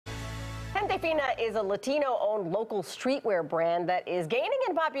Gente Fina is a Latino-owned local streetwear brand that is gaining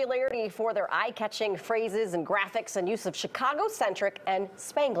in popularity for their eye-catching phrases and graphics and use of Chicago-centric and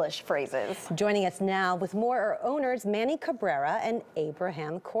Spanglish phrases. Joining us now with more are owners Manny Cabrera and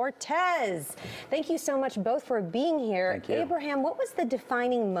Abraham Cortez. Thank you so much both for being here. Thank you. Abraham, what was the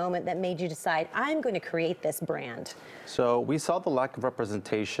defining moment that made you decide, I'm going to create this brand? So we saw the lack of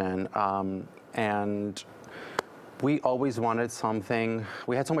representation and we always wanted something.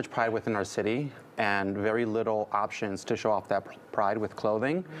 We had so much pride within our city and very little options to show off that pride with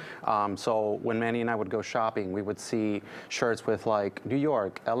clothing. So when Manny and I would go shopping, we would see shirts with like New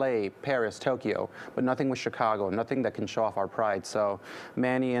York, LA, Paris, Tokyo, but nothing with Chicago, nothing that can show off our pride. So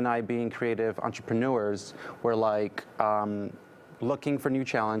Manny and I, being creative entrepreneurs, were like looking for new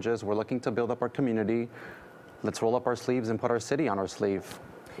challenges. We're looking to build up our community. Let's roll up our sleeves and put our city on our sleeve.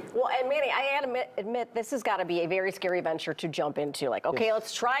 Well, and Manny, I gotta admit, this has got to be a very scary venture to jump into. Like, okay, Yes.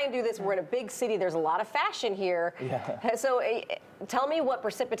 let's try and do this. We're in a big city. There's a lot of fashion here. Yeah. So tell me what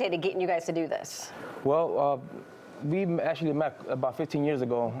precipitated getting you guys to do this. Well, we actually met about 15 years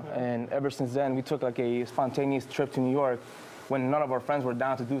ago, and ever since then, we took like a spontaneous trip to New York when none of our friends were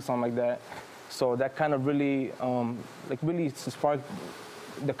down to do something like that. So that kind of really, really sparked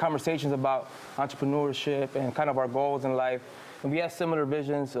the conversations about entrepreneurship and kind of our goals in life. And we have similar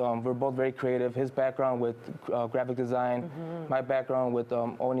visions. We're both very creative. His background with graphic design, my background with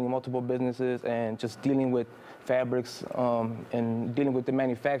owning multiple businesses and just dealing with fabrics and dealing with the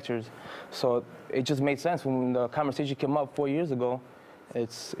manufacturers. So it just made sense when the conversation came up 4 years ago.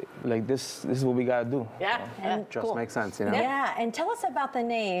 It's like this is what we gotta do. Yeah, And Just cool. makes sense, you know? Yeah, and tell us about the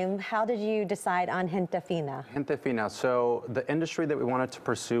name. How did you decide on Gente Fina? Gente Fina. So the industry that we wanted to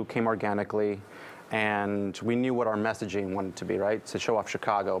pursue came organically, and we knew what our messaging wanted to be, right? To show off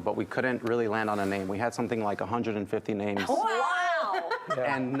Chicago, but we couldn't really land on a name. We had something like 150 names, wow.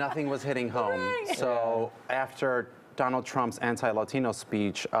 and nothing was hitting home. So after Donald Trump's anti-Latino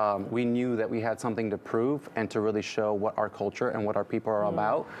speech, we knew that we had something to prove and to really show what our culture and what our people are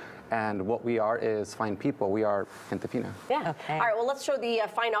about. And what we are is fine people. We are Gente Fina. Yeah. Okay. All right, well, let's show the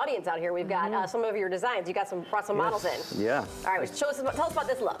fine audience out here. We've got some of your designs. You brought some models in. Yeah. All right, tell us about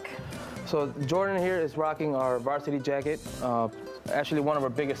this look. So Jordan here is rocking our varsity jacket. Actually, one of our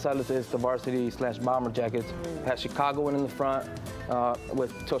biggest sellers is the varsity/bomber jackets. It has Chicagoan in the front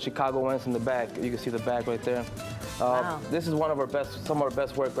with Chicagoans in the back. You can see the back right there. Wow. This is some of our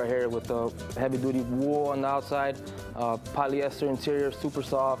best work right here with the heavy-duty wool on the outside, polyester interior, super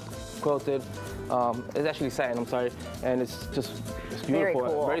soft, quilted. It's actually satin, I'm sorry, and it's beautiful. Very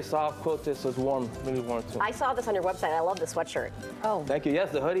cool. Very soft, quilted, so it's warm, really warm too. I saw this on your website. I love the sweatshirt. Oh, Thank you. Yes,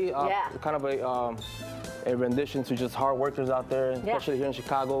 the hoodie, Yeah. kind of a rendition to just hard workers out there, especially here in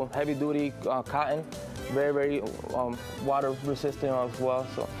Chicago. Heavy-duty cotton, very water resistant as well.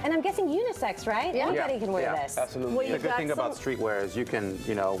 So. and I'm guessing unisex, right? Yeah. Anybody can wear Yeah. this. Absolutely. Well, The You've good got thing about some- streetwear is you can,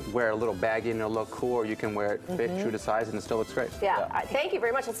 wear a little baggy and it'll look cool, or you can wear it fit true to size and it still looks great. Yeah. All right, thank you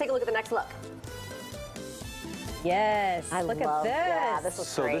very much. Let's take a look at the next look. Yes, I look love, at this. Yeah, this looks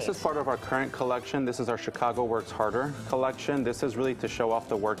So great. this is part of our current collection. This is our Chicago Works Harder collection. This is really to show off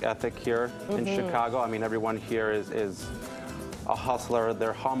the work ethic here in Chicago. I mean, everyone here is a hustler.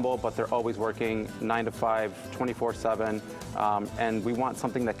 They're humble, but they're always working 9 to 5, 24/7. And we want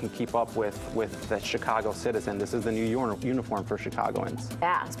something that can keep up with the Chicago citizen. This is the new uniform for Chicagoans.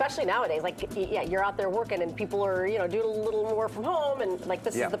 Yeah, especially nowadays. Like, yeah, you're out there working and people are, doing a little more from home, and like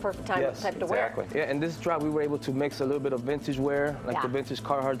this Yeah. is the perfect type to exactly. wear. Yeah, and this drop we were able to mix a little bit of vintage wear, like Yeah. the vintage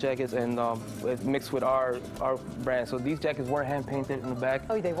Carhartt jackets, and it mixed with our brand. So these jackets were hand painted in the back.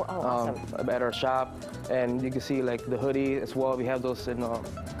 Oh, they were. Oh, awesome. At our shop, and you can see like the hoodie as well. We have those in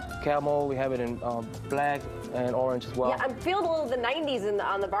camel. We have it in black and orange as well. Yeah, I'm feeling a little of the 90s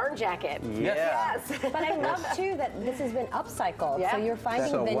on the barn jacket. Yeah. Yes. But I love too that this has been upcycled. Yeah. So you're finding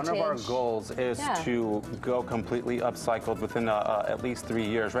So vintage. one of our goals is to go completely upcycled within at least 3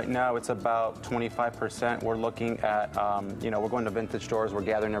 years. Right now it's about 25%. We're looking at, we're going to vintage stores, we're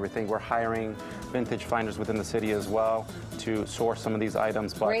gathering everything. We're hiring vintage finders within the city as well to source some of these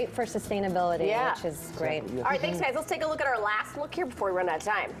items. But Great for sustainability, Yeah. which is great. All right, thanks, guys. Let's take a look at our last look here before we run out of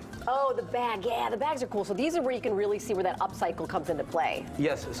time. Oh, the bag. Yeah, the bags are cool. So these are where you can really see where that upcycle comes into play.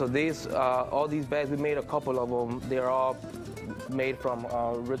 Yes. So these, all these bags, we made a couple of them. They are all made from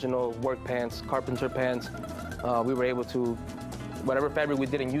original work pants, carpenter pants. We were able to, whatever fabric we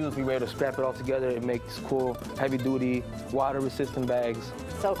didn't use, we were able to scrap it all together. It makes cool, heavy-duty, water-resistant bags.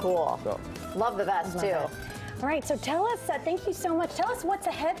 So cool. So. Love the vest, too. Love it. All right, so tell us, thank you so much. Tell us what's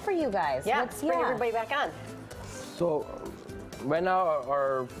ahead for you guys. Yeah, let's bring everybody back on. So right now,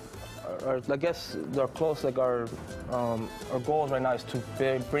 our I guess they're close. Like our goals right now is to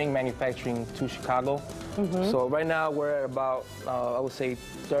bring manufacturing to Chicago. So right now we're at about I would say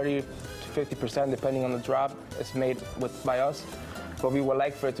 30 to 50%, depending on the drop. It's made by us. But we would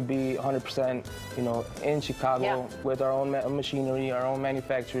like for it to be 100%, in Chicago with our own machinery, our own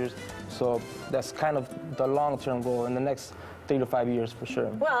manufacturers. So that's kind of the long-term goal in the next 3 to 5 years for sure.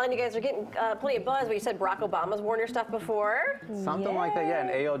 Well, and you guys are getting plenty of buzz, but you said Barack Obama's worn your stuff before. Something like that, yeah. And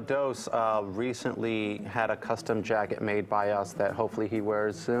A.O. Dos recently had a custom jacket made by us that hopefully he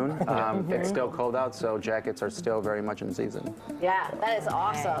wears soon. It's still cold out, so jackets are still very much in season. Yeah, that is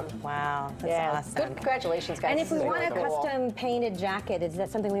awesome. Wow, that's awesome. Good, congratulations, guys. And if we This is want a really cool. custom painted jacket, is that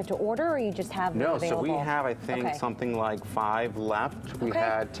something we have to order, or you just have them No, available? so we have, I think, something like 5 left. We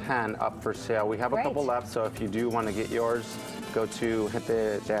had 10 up for sale. We have a couple left, so if you do want to get yours, go to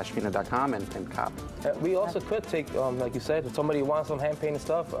Gente-Fina.com and cop. We also could take, like you said, if somebody wants some hand-painted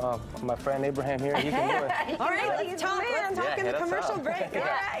stuff, my friend Abraham here, he can do it. All right, let's talk. Let's talk in the commercial break.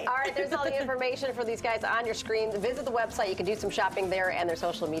 All right, there's all the information for these guys on your screen. Visit the website. You can do some shopping there and their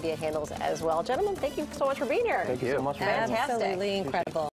social media handles as well. Gentlemen, thank you so much for being here. Thank you so much for having me. Fantastic. Absolutely incredible.